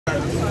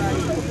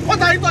What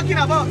are you talking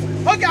about?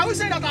 Okay, I will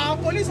say that our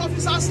police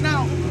officers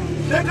now.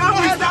 They can't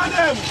withstand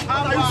them.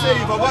 What are you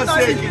saying? For God's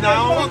sake,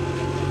 now.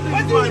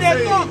 What do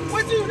they talk?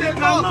 What do they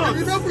talk?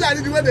 You don't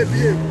feel the way they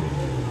behave.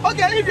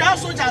 Okay, if you have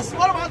soldiers,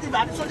 what about if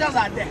the soldiers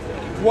are there?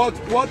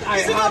 What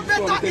I heard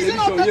from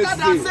television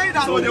yesterday.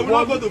 So they will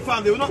not go to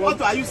farm. They will not. What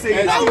are you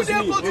saying? Why would they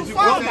go to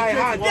farm? What I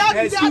heard,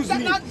 excuse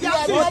me.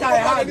 What I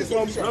heard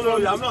from No,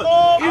 I'm not.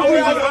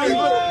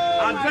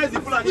 Address the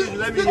Fulani.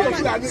 Let me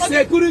hear you.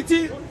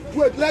 Security.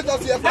 Wait, let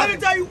us hear. Let me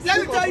tell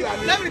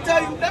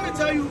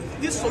you.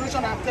 This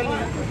solution I'm telling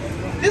you.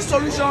 This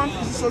solution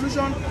is the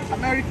solution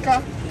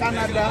America,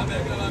 Canada,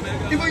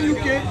 even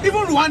UK,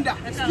 even Rwanda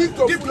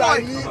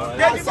deployed.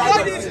 They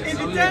deployed it in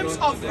the terms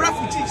of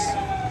refugees.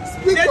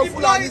 They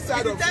deployed it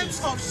in the terms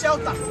of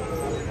shelter.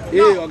 Now,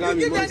 you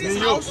give them this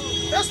house.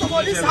 First of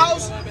all, this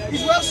house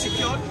is well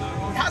secured.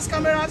 It has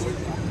cameras.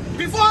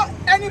 Before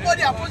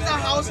anybody approaches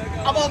that house,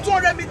 about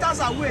 200 meters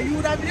away, you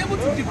would have been able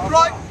to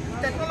deploy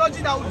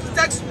technology that will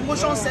detect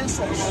motion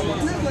sensors.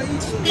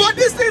 But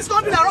this thing is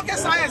going to be like rocket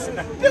science.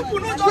 People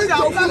know just their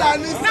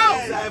Fulani. Now,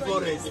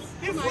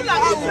 in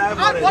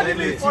Fulani, what do you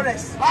mean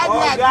forest? Go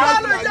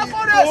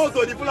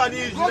to the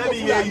Fulani, let me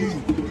hear you.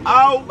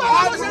 How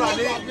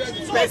Fulani?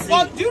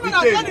 But do you know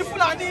that when the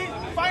Fulani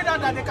find out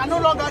that they can no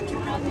longer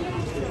kill people,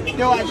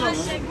 they were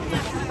just.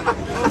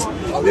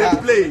 They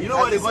play. You know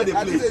what they call they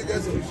play?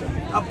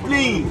 A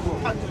playing.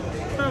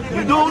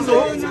 You don't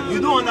know, you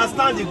don't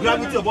understand the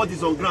gravity of what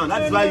is on ground.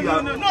 That's why you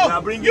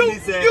are bringing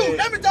this.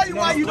 Let me tell you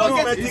why you don't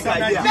get this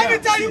idea. Let me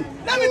tell you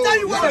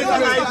why they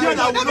don't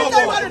understand.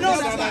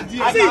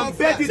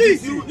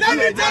 Let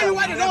me tell you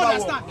why they don't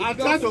understand. I'm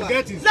trying to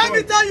get it. Let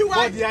me tell you why.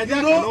 But the idea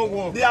cannot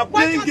work. They are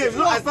playing games.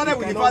 I started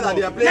with the fact that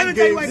they are playing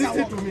games.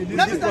 Listen to me.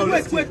 Let me tell you.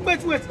 Wait.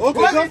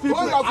 Okay, those people.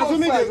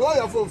 Hold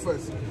your phone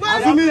first.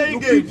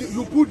 Assuming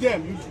you put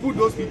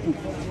those people,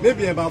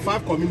 maybe about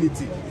 5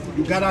 community.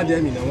 You gather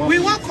them in a one. We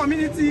want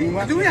community.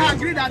 Do we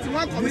agree that in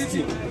one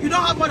community you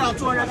don't have more than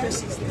 200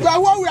 persons?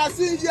 But what we are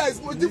seeing here is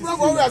much different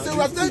from what we are saying.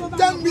 We are saying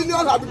 10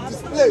 million have been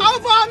displayed.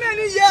 Over how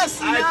many years?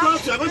 I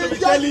thought you are going to be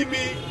telling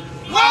me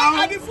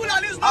how a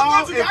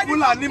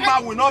Fulani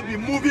man will not be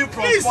moving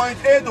from point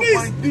A to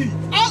point B.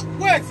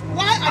 Wait,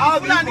 why are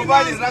the Fulani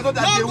man not going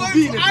to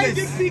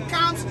IDP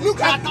camps? Look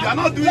at they are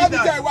not doing let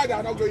that. me tell you why they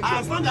are not going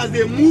as long as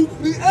they move,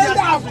 the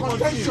area of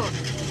contention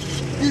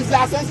is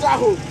their ancestral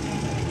home.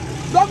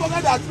 Don't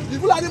forget that the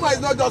Fulani man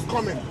is not just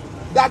coming.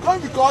 They are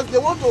coming because they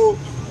want to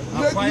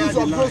make use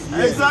of those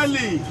places.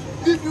 Exactly.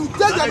 If you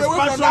take them away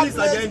from that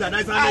place,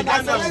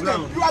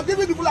 you are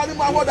giving the Fulani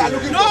man what they are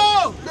looking for.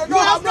 No, you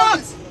have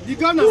not. The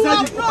governor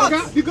said it.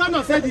 Okay? The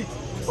governor said it.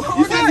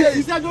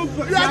 He said don't.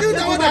 You are giving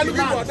them what they are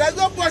looking for. There is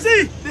no point.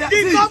 See,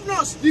 the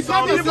governors. The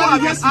governor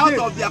said yesterday. Out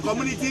of their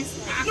communities.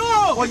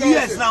 No. For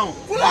years now.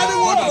 Fulani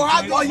want to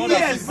have for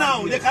years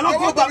now. They cannot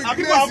go back. And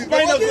people are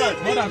occupying those lands.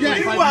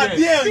 People are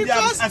there in their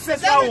ancestral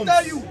homes. Let me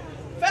tell you,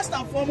 first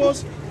and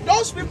foremost,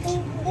 those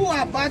people who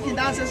are back in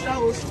the ancestral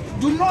homes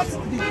do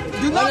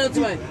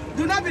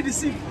not be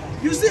deceived.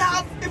 You see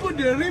how even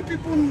the real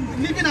people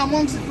living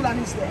amongst the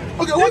Fulanis there.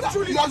 Okay, what your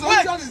solution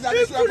is that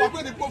you should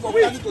evacuate the people for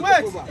Fulani to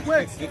take over.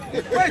 Wait.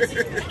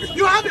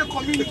 You have a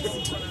community.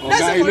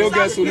 Okay, you don't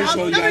get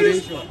solution,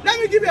 let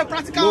me give you a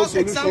practical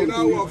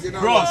example. Bros, the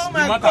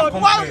matter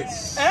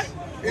complex.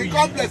 In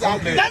complex.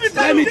 Let me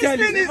tell you. The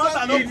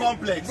matter no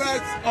complex.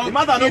 The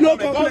matter no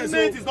complex.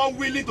 Government is not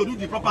willing to do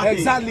the proper thing.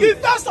 Exactly. The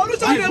first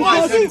solution they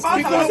must do. The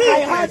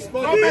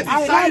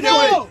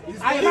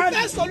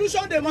first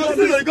solution they must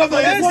do.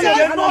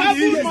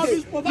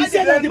 He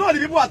said that the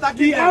people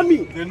attacking the army,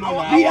 the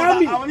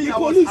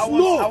police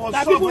know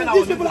that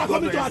these people are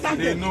coming to attack them.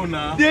 They know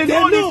now. They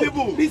know.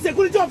 The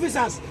security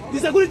officers, the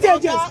security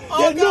agents,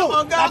 they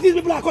know that these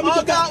people are coming to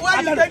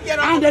attack them.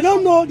 And they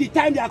don't know the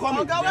time they are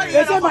coming.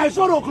 They say by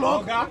 4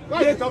 o'clock,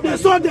 they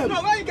saw them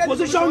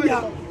position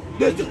there.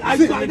 How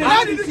did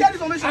you get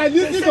information? I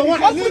listen to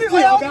what I listen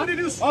to. Open the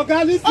news.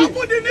 Okay, listen.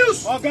 Open the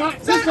news. Okay.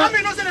 Say, I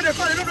mean, not saying they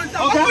call it. Open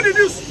the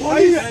news.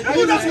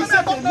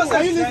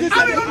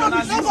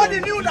 Nobody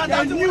knew that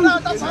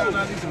that's happened.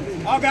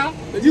 Okay.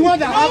 The one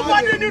that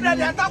nobody knew that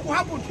the attack would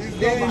happen.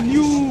 They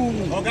knew.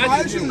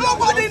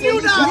 Nobody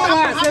knew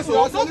that.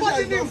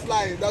 Nobody knew.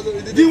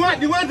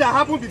 The one that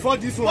happened before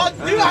this one.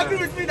 But do you agree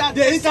with me that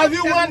they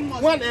interviewed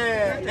one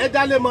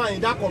elderly man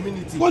in that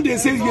community? What they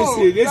say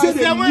yesterday, they say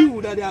they knew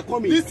that they are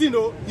coming. Listen,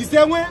 he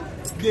said when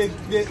they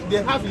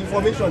have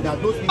information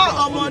that those people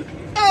are coming.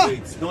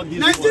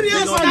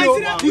 Nigerians,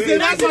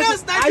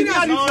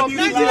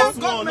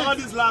 not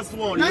this last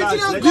one.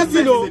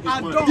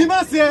 The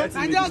man said,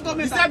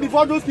 he said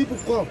before those people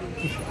come,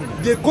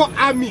 they call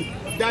army.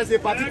 There's a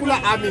particular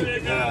army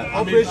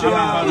operation.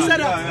 Who said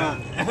that?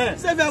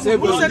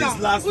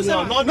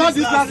 Not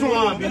this last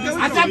one.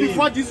 I said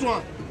before this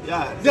one.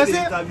 They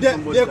say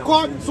they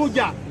call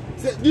soldier.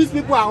 These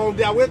people are on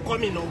their way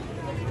coming now.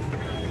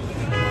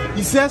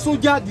 He said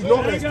soldier did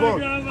not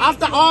respond.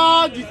 After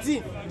all the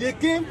thing, they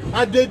came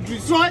and they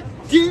destroyed,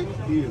 killed.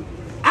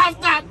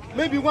 After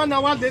maybe 1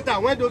 hour later,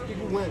 when those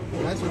people went,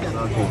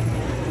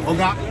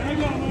 Oga,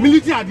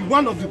 military are the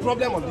one of the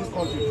problem of this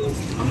country.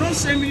 I'm not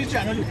saying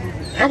military are not the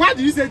problem. And why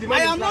do you say the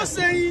man? I am not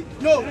saying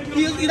no.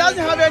 He doesn't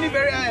have any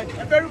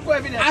empirical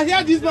evidence. I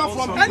hear this man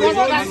from I will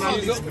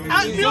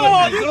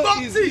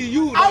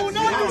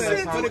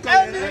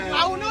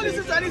not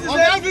listen to anything. On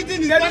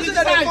everything is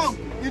politicized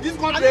in this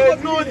country. They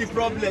know the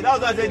problem. That's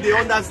why I say they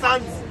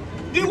understand.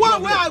 The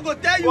one where I go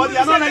tell you. But they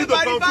are not ready to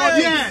confront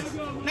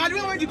it. Now the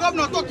way when the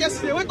governor talk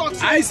yesterday, we talk.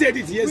 I said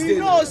it yesterday. We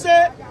know,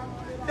 say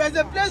there's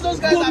a place those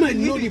guys government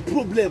know the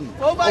problem.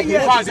 Over here.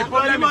 The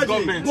problem is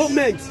government.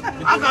 Government.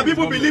 How can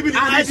people believe in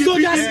the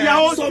soldiers,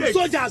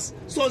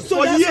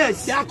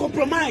 yes, they are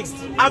compromised.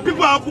 And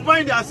people are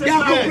occupying their They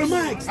are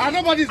compromised. And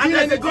nobody's doing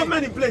there's a anything.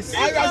 government in place. They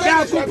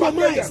are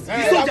compromised.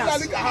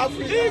 Soldiers.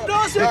 If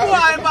those people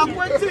are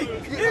evacuating,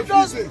 if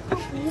those people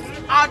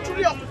are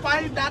truly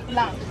occupying that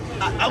land,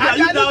 and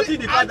they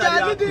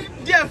are living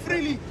there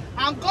freely,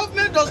 and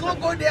government does not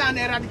go there and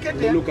eradicate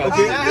them.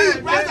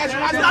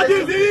 That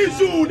is the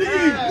issue.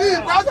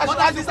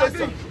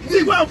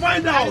 Go and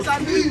find out.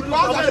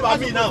 Forget about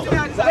me now.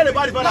 Forget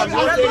about the fact that I'm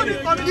not saying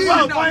it. Go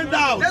and find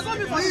out.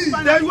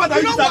 Then what are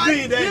you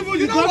disagreeing then?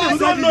 You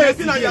don't know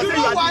anything and you're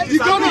saying The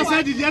governor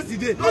said it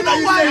yesterday. You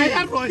know why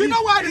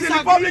I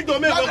disagree? Public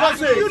domain, for God's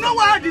sake. You know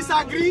why I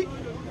disagree?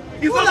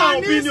 It's not my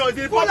opinion, it's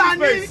in public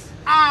space.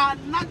 Are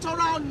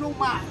natural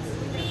nomads.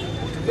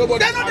 They know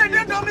they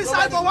did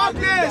domicile for one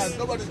place.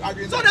 Nobody's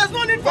arguing. So there's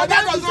no need for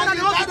them to say that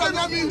they that does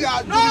not mean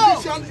their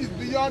jurisdiction is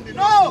beyond the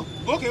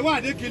Okay, why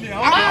are they killing?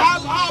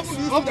 How would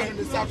you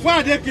Why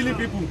are they killing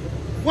people?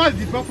 What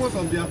is the purpose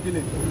of their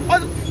killing?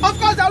 Of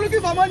course, they're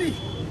looking for money.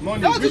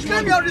 Money. They want to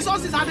claim their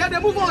resources and then they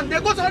move on. They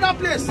go to another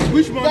place.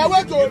 Which money? They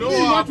went to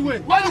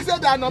When you say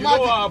they are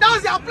nomadic,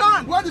 that's their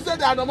plan. When you say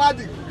they are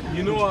nomadic,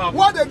 You know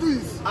what they do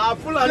is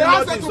Fulani they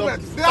have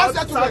settlements. They have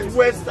settlements.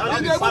 West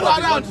And they move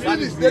around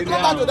finish. They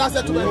come back to that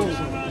settlement.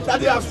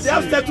 They have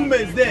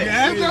settlements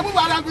there. If they move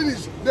around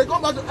finish, they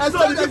come back to So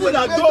the people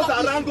that goes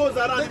around, the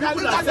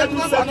people that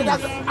settle.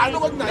 I know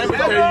what No,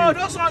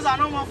 those ones are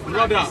not more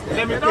Fulani. Brother,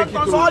 let me take you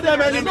to. Saw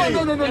them anything.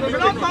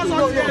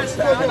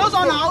 Those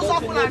ones are also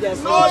Fulani.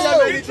 No,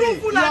 the true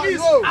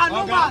Fulanis are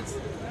nomads.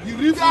 The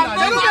real Fulani.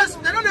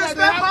 They don't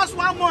spend past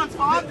 1 month for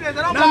one place.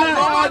 They don't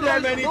Saw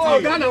them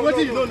anything. Ghana, what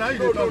do you know now? You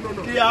don't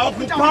talk. They are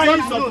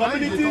occupying some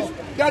communities.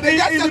 They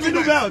get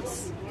individual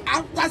belts.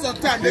 after some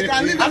time they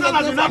can live in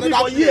the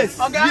for years.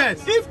 Okay.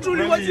 Yes. If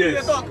truly what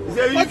you talk.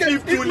 Okay,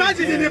 if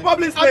imagine in the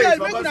public space. Okay,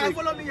 make una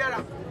follow me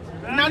here.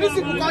 Now these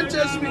people can't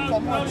chase me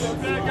for months.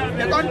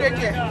 They can't take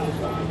care.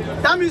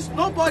 That means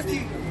nobody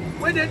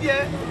when they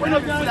there, when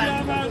of people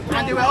like,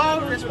 and they were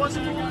all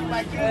responsible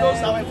by killing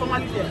those that were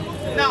formerly there.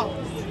 Now,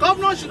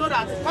 governors should know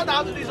that what I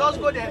have to do is just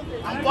go there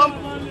and bomb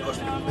those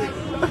people.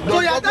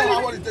 So you are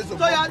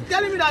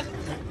telling me that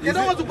they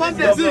don't want to bomb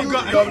them. Is the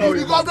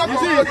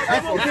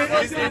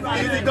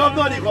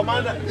governor the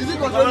commander? Is he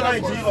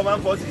controlling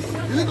command forces?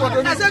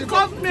 I said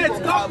government. I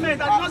did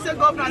not say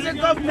governor. I said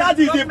government. That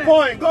is the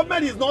point.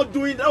 Government is not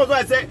doing. That was why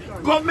I said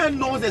government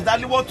knows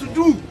exactly what to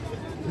do.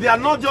 They are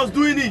not just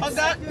doing it.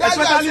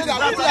 Especially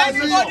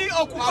everybody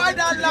occupy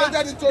that land.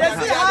 They still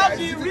have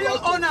the real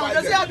owner.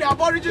 They still have the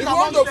aborigines. If you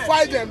want to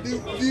fight them, the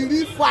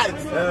real fight.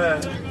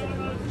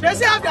 They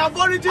still have the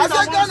aborigines.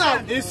 I said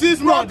Ghana. In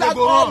 6 months they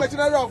go home.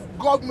 Machinery of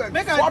government.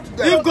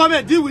 If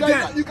government deal with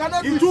them, you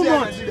cannot in 2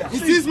 months, in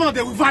 6 months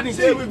they will vanish.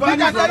 Go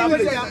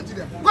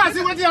and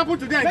see what happened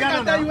to them in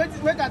Ghana. In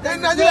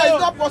Nigeria is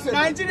not possible.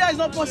 Nigeria is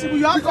not possible.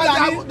 You have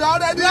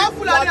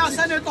Fulani as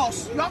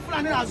senators. You have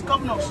Fulani as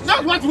governors.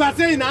 That's what we are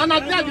saying now. And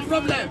that's the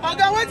problem.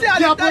 Okay, they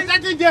are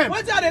protecting them.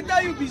 What they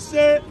tell you be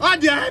say? All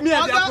they are here, they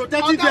are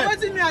protecting them. What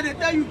they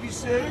tell you be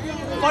say?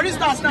 For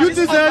instance, now you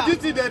say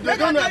they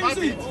don't know about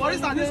it. For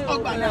instance, this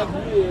Ogba now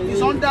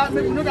is under.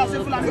 Maybe you know that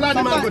say Fulani.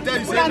 Fulani man go tell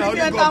you say na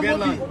only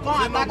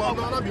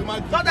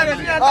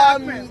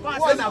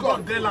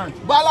God get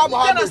land. Bala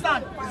Mohammed, is he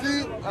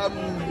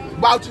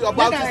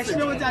about this thing?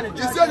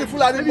 He said the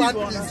Fulani man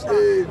is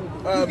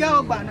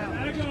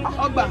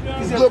Ogba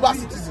is a global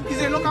citizen.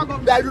 He's a local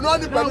government. They do not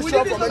need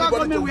permission from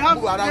anybody to move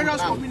around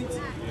now.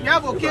 We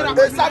have Okera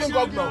community.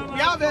 We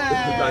have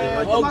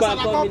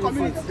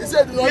community. He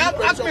said do not need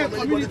permission from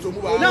anybody to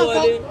move around.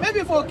 Now, maybe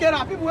for Okera,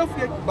 people who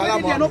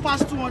they no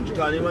pass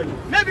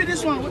 200. Maybe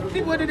this one,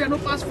 people who they no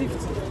pass 50.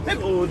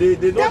 Oh, they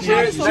don't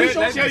temporary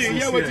solution. Let's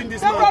hear what in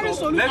this temporary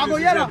solution.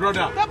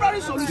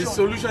 Temporary solution. The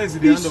solution is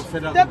in the hand of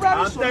federal.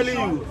 I'm telling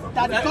you.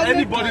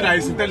 Anybody that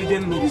is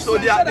intelligent knows. So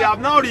they have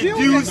now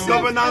reduced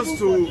governance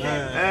to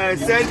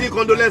sending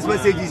condolence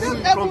messages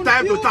from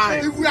time to time.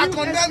 If we are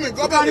condemning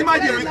government,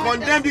 imagine we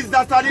condemn this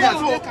dastardly.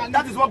 So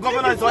that is what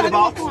governance is all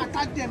about.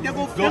 They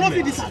will not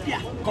disappear.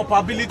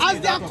 Culpability. As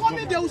they are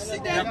coming, they will see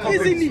them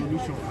easily.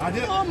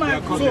 Oh my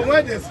God. So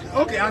when this,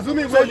 okay,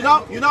 assuming so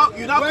you now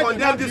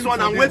condemn this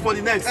one and wait for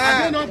the next.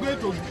 Are they not going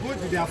to go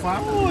to their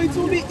farm? Oh, it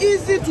will be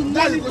easy to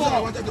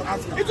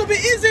monitor. It will be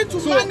easy to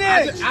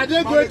manage. Are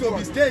they going to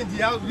be staying in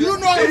the house? You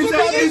know,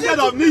 instead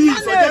of me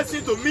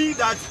suggesting to me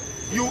that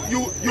you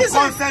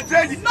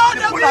concentrate the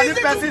Fulani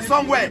person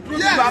somewhere.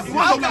 You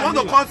want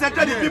to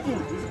concentrate the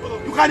people.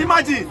 You You can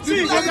imagine.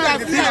 See,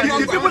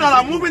 the people that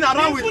are moving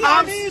around with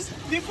arms.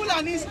 The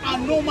Fulanis are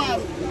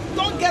nomads.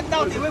 Don't get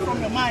that away from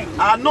your mind.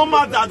 Are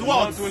nomads that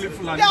what? Not only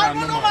Fulani They are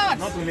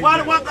nomads.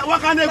 Why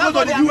can't they go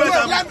to the US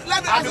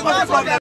and become a problem?